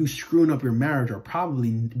chances of you screwing up your marriage are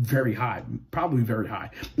probably very high,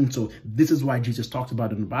 And so this is why Jesus talks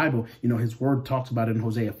about it in the Bible. You know, his word talks about it in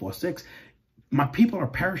Hosea 4:6. My people are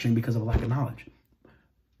perishing because of lack of knowledge.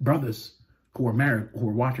 Brothers who are married, who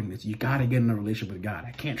are watching this, you got to get in a relationship with God.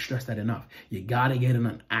 I can't stress that enough. You got to get in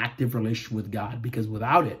an active relationship with God, because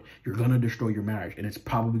without it, you're going to destroy your marriage, and it's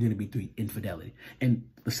probably going to be through infidelity. And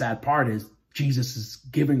the sad part is, Jesus is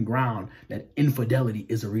giving ground that infidelity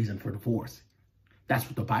is a reason for divorce. That's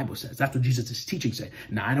what the Bible says. That's what Jesus' teaching say.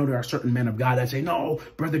 Now, I know there are certain men of God that say, no,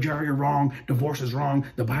 Brother Jerry, you're wrong. Divorce is wrong.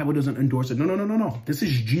 The Bible doesn't endorse it. No. This is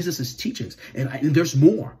Jesus' teachings. And there's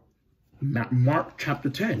more. Mark chapter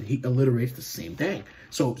 10, he alliterates the same thing.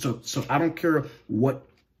 So I don't care what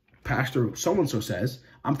Pastor so-and-so says.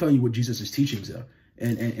 I'm telling you what Jesus' teachings are.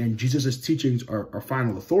 And Jesus' teachings are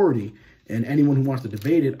final authority. And anyone who wants to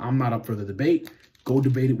debate it, I'm not up for the debate. Go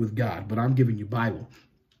debate it with God. But I'm giving you Bible.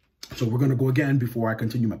 So we're going to go again before I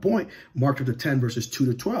continue my point. Mark chapter 10, verses 2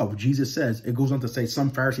 to 12. Jesus says, it goes on to say, some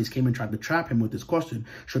Pharisees came and tried to trap him with this question: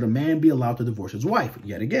 should a man be allowed to divorce his wife?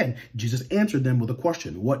 Yet again, Jesus answered them with a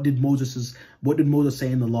question. What did Moses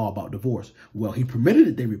say in the law about divorce? Well, he permitted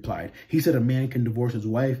it, they replied. He said a man can divorce his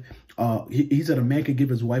wife. He said a man could give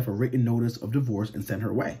his wife a written notice of divorce and send her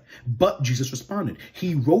away. But Jesus responded,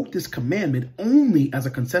 he wrote this commandment only as a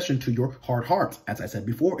concession to your hard hearts, as I said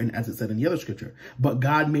before, and as it said in the other scripture. But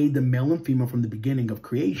God made them male and female from the beginning of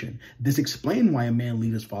creation. This explained why a man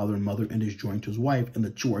leaves his father and mother and is joined to his wife, and the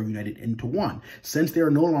two are united into one. Since they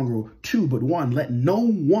are no longer two but one, let no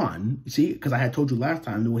one, see, because I had told you last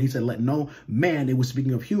time that when he said let no man, it was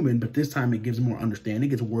speaking of human, but this time it gives more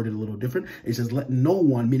understanding. It's worded a little different. It says let no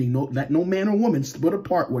one, meaning let no man or woman split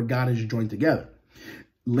apart what God has joined together.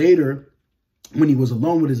 Later, when he was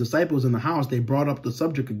alone with his disciples in the house, they brought up the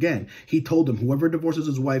subject again. He told them, whoever divorces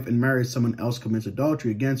his wife and marries someone else commits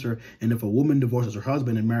adultery against her. And if a woman divorces her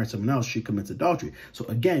husband and marries someone else, she commits adultery. So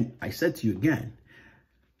again, I said to you again,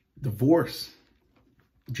 divorce,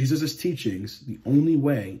 Jesus' teachings, the only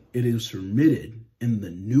way it is permitted in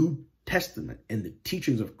the New Testament and the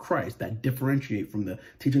teachings of Christ that differentiate from the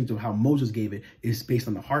teachings of how Moses gave it is based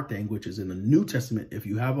on the heart thing, which is in the New Testament. If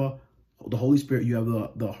you have the Holy Spirit, you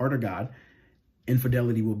have the heart of God,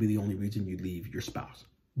 infidelity will be the only reason you leave your spouse.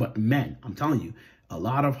 But men, I'm telling you, a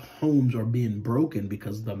lot of homes are being broken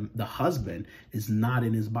because the husband is not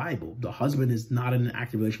in his Bible. The husband is not in an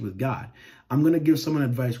active relationship with God. I'm going to give someone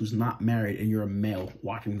advice who's not married and you're a male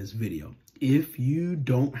watching this video. If you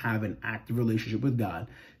don't have an active relationship with God,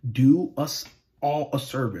 do us all a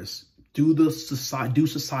service. Do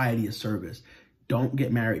society a service. Don't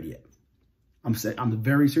get married yet. I'm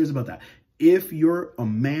very serious about that. If you're a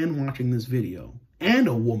man watching this video and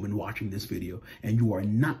a woman watching this video and you are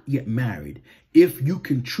not yet married, if you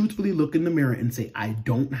can truthfully look in the mirror and say, I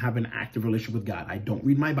don't have an active relationship with God, I don't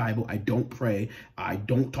read my Bible, I don't pray, I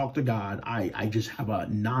don't talk to God, I just have a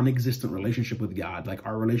non-existent relationship with God, like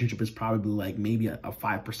our relationship is probably like maybe a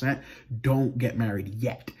 5%, don't get married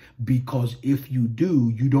yet. Because if you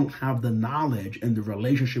do, you don't have the knowledge and the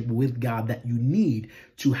relationship with God that you need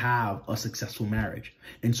to have a successful marriage.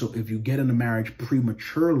 And so if you get in a marriage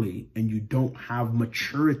prematurely and you don't have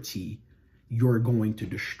maturity, you're going to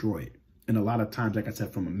destroy it. And a lot of times, like I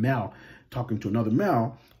said, from a male talking to another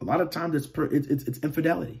male, a lot of times it's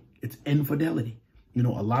infidelity. It's infidelity. You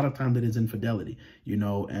know, a lot of times it is infidelity, you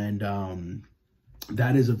know, and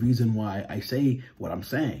that is a reason why I say what I'm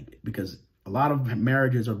saying, because a lot of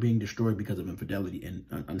marriages are being destroyed because of infidelity.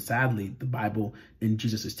 And sadly, the Bible in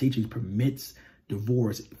Jesus' teachings permits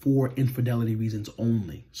divorce for infidelity reasons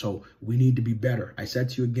only. So we need to be better. I said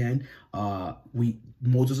to you again,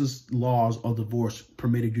 Moses' laws of divorce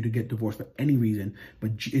permitted you to get divorced for any reason,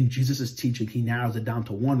 but in Jesus' teaching, he narrows it down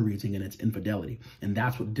to one reason, and it's infidelity. And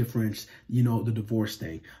that's what differentiates, you know, the divorce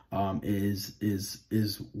thing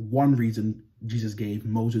is one reason Jesus gave.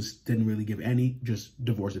 Moses didn't really give any, just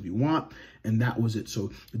divorce if you want. And that was it.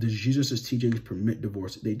 So does Jesus' teachings permit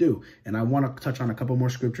divorce? They do. And I want to touch on a couple more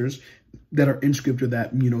scriptures that are in scripture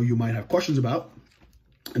that, you know, you might have questions about.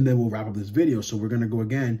 and then we'll wrap up this video. So we're going to go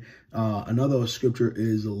again. Another scripture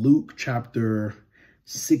is Luke chapter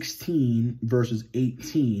 16, verses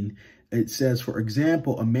 18. It says, for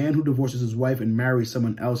example, a man who divorces his wife and marries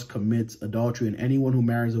someone else commits adultery, and anyone who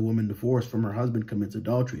marries a woman divorced from her husband commits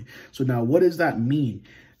adultery. So now what does that mean?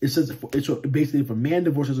 It says, it's basically, if a man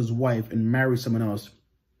divorces his wife and marries someone else,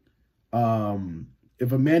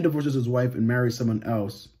 if a man divorces his wife and marries someone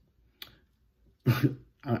else,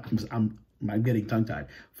 I'm getting tongue-tied.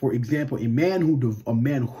 For example, a man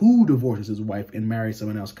who divorces his wife and marries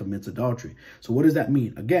someone else commits adultery. So what does that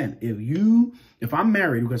mean? Again, if I'm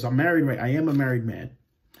married, because I'm married, right? I am a married man.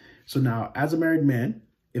 So now, as a married man,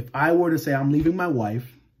 if I were to say I'm leaving my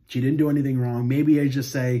wife, she didn't do anything wrong. Maybe I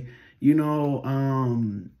just say, you know,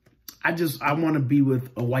 I want to be with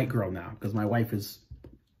a white girl now because my wife is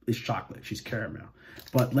chocolate. She's caramel.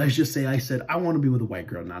 But let's just say I said, I want to be with a white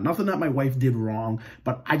girl now. Nothing that my wife did wrong,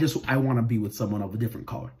 but I want to be with someone of a different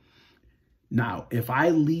color. Now, if I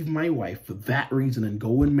leave my wife for that reason and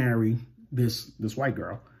go and marry this white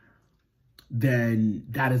girl, then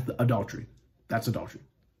that is the adultery. That's adultery.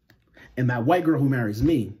 And that white girl who marries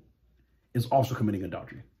me is also committing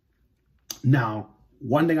adultery. Now,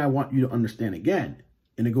 one thing I want you to understand again,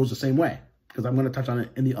 and it goes the same way, because I'm going to touch on it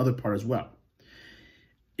in the other part as well.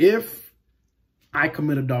 If I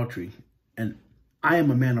commit adultery and I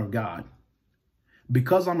am a man of God,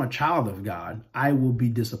 because I'm a child of God, I will be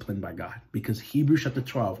disciplined by God. Because Hebrews chapter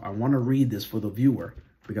 12, I want to read this for the viewer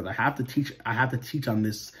because I have to teach on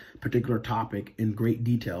this particular topic in great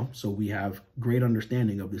detail. So we have great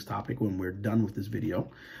understanding of this topic when we're done with this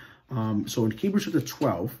video. So in Hebrews chapter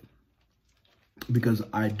 12, because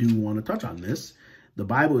I do want to touch on this, the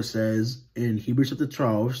Bible says in Hebrews chapter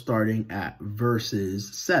 12, starting at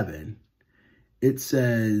verses 7, it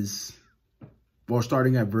says, well,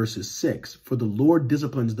 starting at verses 6, for the Lord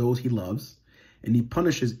disciplines those he loves, and he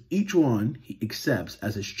punishes each one he accepts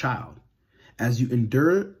as his child. As you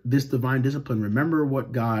endure this divine discipline, remember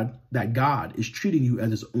that God is treating you as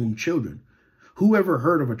his own children. Who ever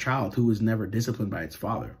heard of a child who is never disciplined by its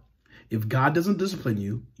father? If God doesn't discipline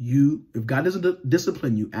you,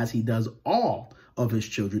 as he does all of his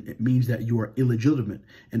children, it means that you are illegitimate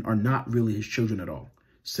and are not really his children at all.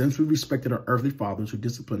 Since we respected our earthly fathers who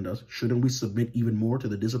disciplined us, shouldn't we submit even more to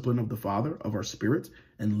the discipline of the Father of our spirits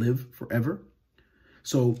and live forever?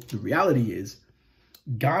 So the reality is,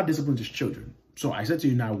 God disciplines his children. So I said to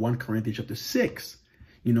you now, 1 Corinthians chapter 6,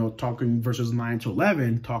 you know, talking verses 9 to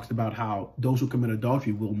 11, talks about how those who commit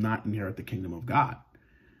adultery will not inherit the kingdom of God.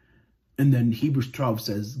 And then Hebrews 12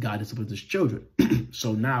 says God disciplines his children.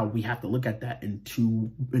 So now we have to look at that in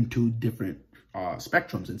two different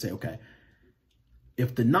spectrums and say, okay,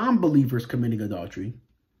 if the non-believer is committing adultery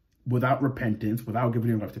without repentance, without giving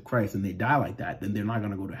their life to Christ, and they die like that, then they're not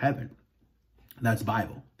going to go to heaven. That's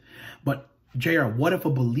Bible. But JR, what if a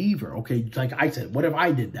believer, okay, like I said, what if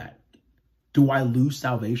I did that? Do I lose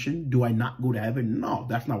salvation? Do I not go to heaven? No,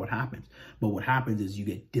 that's not what happens. But what happens is you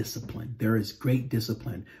get disciplined. There is great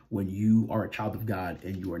discipline when you are a child of God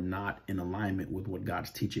and you are not in alignment with what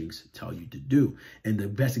God's teachings tell you to do. And the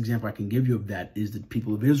best example I can give you of that is the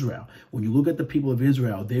people of Israel. When you look at the people of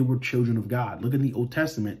Israel, they were children of God. Look in the Old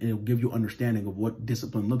Testament and it'll give you understanding of what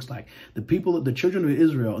discipline looks like. The children of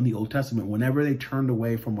Israel in the Old Testament, whenever they turned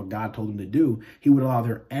away from what God told them to do, he would allow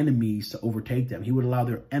their enemies to overtake them. He would allow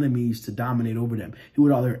their enemies to dominate over them. He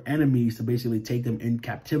would allow their enemies to basically take them in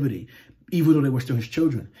captivity, even though they were still his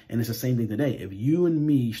children. And it's the same thing today. If you and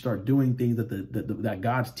me start doing things that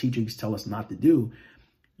God's teachings tell us not to do,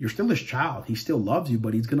 you're still his child. He still loves you,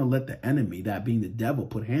 but he's going to let the enemy, that being the devil,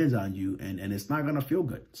 put hands on you, and it's not going to feel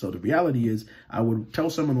good. So the reality is, I would tell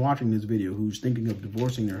someone watching this video who's thinking of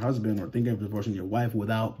divorcing their husband or thinking of divorcing your wife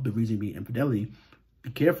without the reason being infidelity, be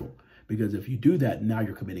careful. Because if you do that, now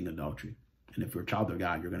you're committing adultery. And if you're a child of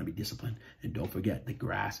God, you're going to be disciplined. And don't forget, the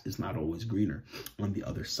grass is not always greener on the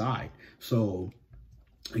other side. So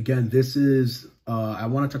again, this is, I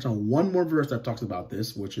want to touch on one more verse that talks about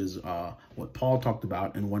this, which is what Paul talked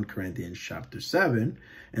about in 1 Corinthians chapter 7.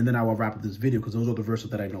 And then I will wrap up this video because those are the verses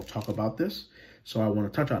that I know talk about this. So I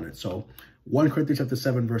want to touch on it. So 1 Corinthians chapter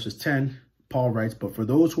 7, verses 10, Paul writes, but for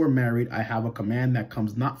those who are married, I have a command that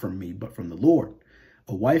comes not from me, but from the Lord.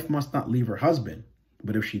 A wife must not leave her husband.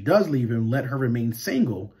 But if she does leave him, let her remain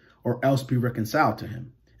single or else be reconciled to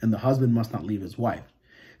him. And the husband must not leave his wife.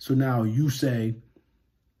 So now you say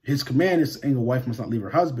his command is saying a wife must not leave her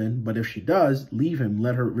husband. But if she does leave him,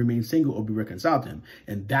 let her remain single or be reconciled to him.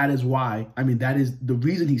 And that is why, that is the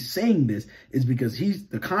reason he's saying this is because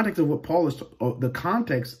the context of what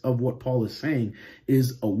Paul is saying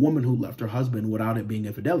is a woman who left her husband without it being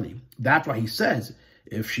infidelity. That's why he says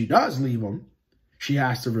if she does leave him, She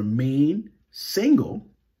has to remain single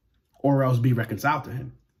or else be reconciled to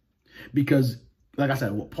him. Because, like I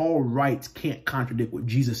said, what Paul writes can't contradict what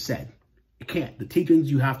Jesus said. It can't. The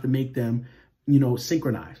teachings, you have to make them,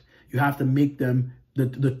 synchronize. You have to make them,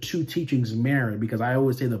 the two teachings marry, because I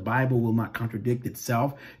always say the Bible will not contradict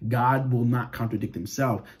itself. God will not contradict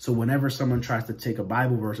himself. So whenever someone tries to take a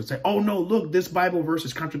Bible verse and say, oh, no, look, this Bible verse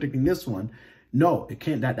is contradicting this one. No, it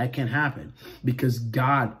can't. That can't happen, because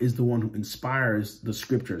God is the one who inspires the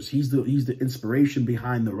scriptures. He's the inspiration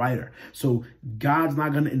behind the writer. So God's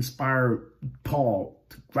not going to inspire Paul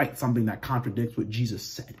to write something that contradicts what Jesus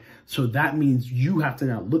said. So that means you have to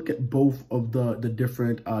now look at both of the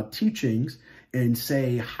different teachings and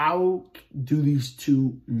say, how do these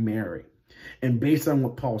two marry? And based on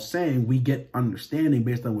what Paul's saying, we get understanding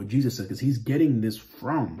based on what Jesus said, because he's getting this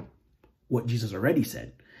from what Jesus already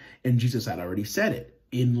said. And Jesus had already said it.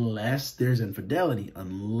 Unless there's infidelity,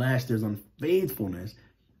 unless there's unfaithfulness,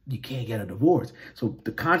 you can't get a divorce. So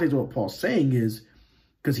the context of what Paul's saying is,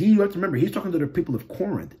 because you have to remember, he's talking to the people of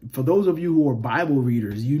Corinth. For those of you who are Bible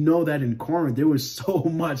readers, you know that in Corinth, there was so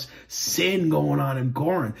much sin going on in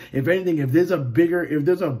Corinth. If anything, if there's a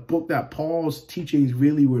book that Paul's teachings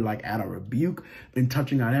really were like at a rebuke and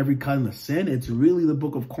touching on every kind of sin, it's really the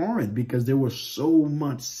book of Corinth, because there was so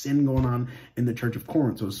much sin going on in the church of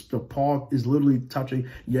Corinth. So Paul is literally touching,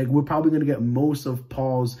 we're probably going to get most of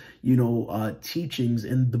Paul's, teachings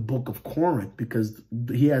in the book of Corinth, because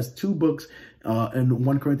he has two books, and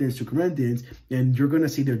 1 Corinthians, 2 Corinthians, and you're going to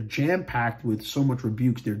see they're jam-packed with so much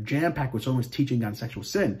rebukes. They're jam-packed with so much teaching on sexual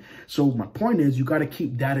sin. So my point is, you got to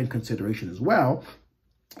keep that in consideration as well.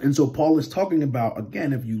 And so Paul is talking about,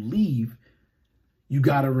 again, if you leave, you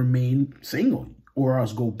got to remain single or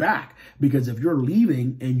else go back. Because if you're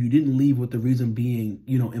leaving and you didn't leave with the reason being,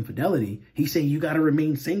 infidelity, he's saying you got to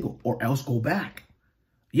remain single or else go back.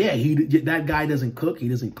 Yeah, that guy doesn't cook. He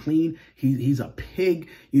doesn't clean. He's a pig,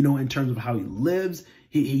 in terms of how he lives.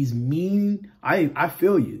 He's mean. I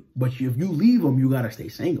feel you. But if you leave him, you got to stay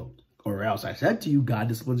single. Or else, I said to you, God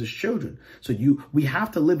disciplines his children. So we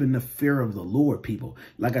have to live in the fear of the Lord, people.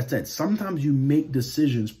 Like I said, sometimes you make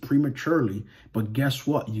decisions prematurely, but guess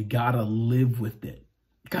what? You got to live with it.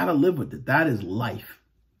 You got to live with it. That is life.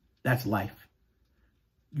 That's life.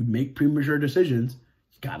 You make premature decisions.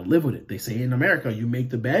 Got to live with it. They say in America, you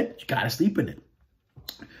make the bed, you got to sleep in it.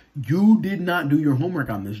 You did not do your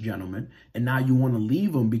homework on this gentleman, and now you want to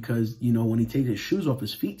leave him because, when he takes his shoes off,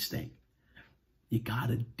 his feet stink. You got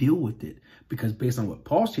to deal with it, because based on what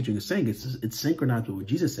Paul's teaching is saying, it's synchronized with what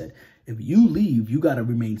Jesus said. If you leave, you got to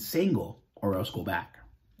remain single or else go back.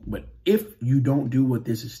 But if you don't do what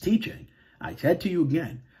this is teaching, I said to you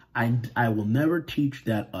again, I will never teach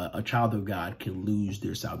that a child of God can lose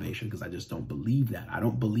their salvation, because I just don't believe that. I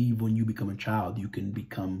don't believe when you become a child, you can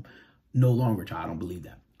become no longer a child. I don't believe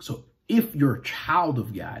that. So if you're a child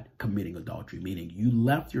of God committing adultery, meaning you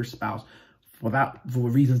left your spouse for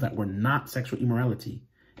reasons that were not sexual immorality,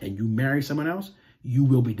 and you marry someone else, you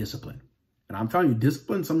will be disciplined. And I'm telling you,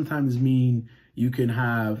 discipline sometimes mean you can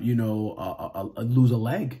have, lose a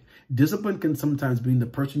leg. Discipline can sometimes mean the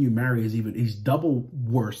person you marry he's double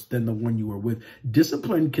worse than the one you were with.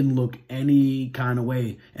 Discipline can look any kind of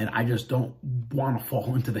way, and I just don't want to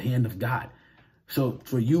fall into the hand of God. So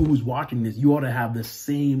for you who's watching this, you ought to have the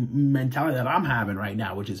same mentality that I'm having right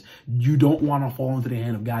now, which is you don't want to fall into the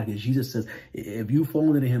hand of God, because Jesus says, if you fall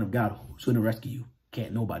into the hand of God, who's going to rescue you?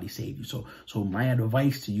 Can't nobody save you. So my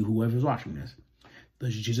advice to you, whoever's watching this,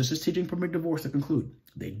 does Jesus' teaching permit divorce? To conclude,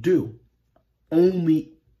 they do,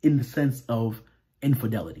 only in the sense of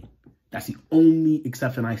infidelity. That's the only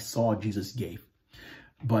exception I saw Jesus gave.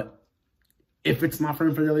 But if it's not for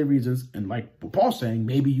infidelity reasons, and like what Paul's saying,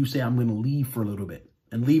 maybe you say, I'm going to leave for a little bit,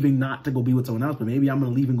 and leaving not to go be with someone else, but maybe I'm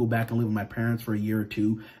going to leave and go back and live with my parents for a year or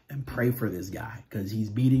two and pray for this guy because he's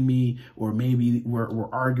beating me, or maybe we're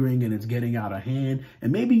arguing and it's getting out of hand.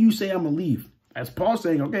 And maybe you say, I'm going to leave. As Paul's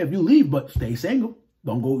saying, okay, if you leave, but stay single.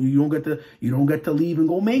 Don't go, you don't get to leave and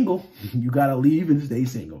go mingle. You got to leave and stay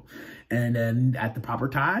single. And then at the proper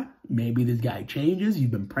time, maybe this guy changes.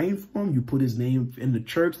 You've been praying for him. You put his name in the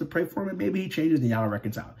church to pray for him, and maybe he changes and y'all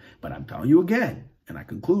reconcile. But I'm telling you again, and I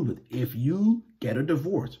conclude with, if you get a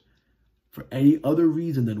divorce for any other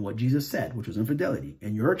reason than what Jesus said, which was infidelity,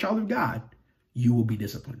 and you're a child of God, you will be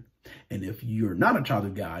disciplined. And if you're not a child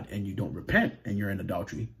of God and you don't repent and you're in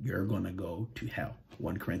adultery, you're going to go to hell.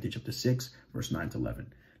 1 Corinthians chapter 6, verse 9 to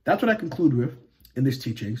 11. That's what I conclude with in this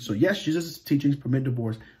teaching. So yes, Jesus' teachings permit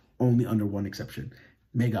divorce only under one exception.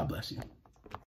 May God bless you.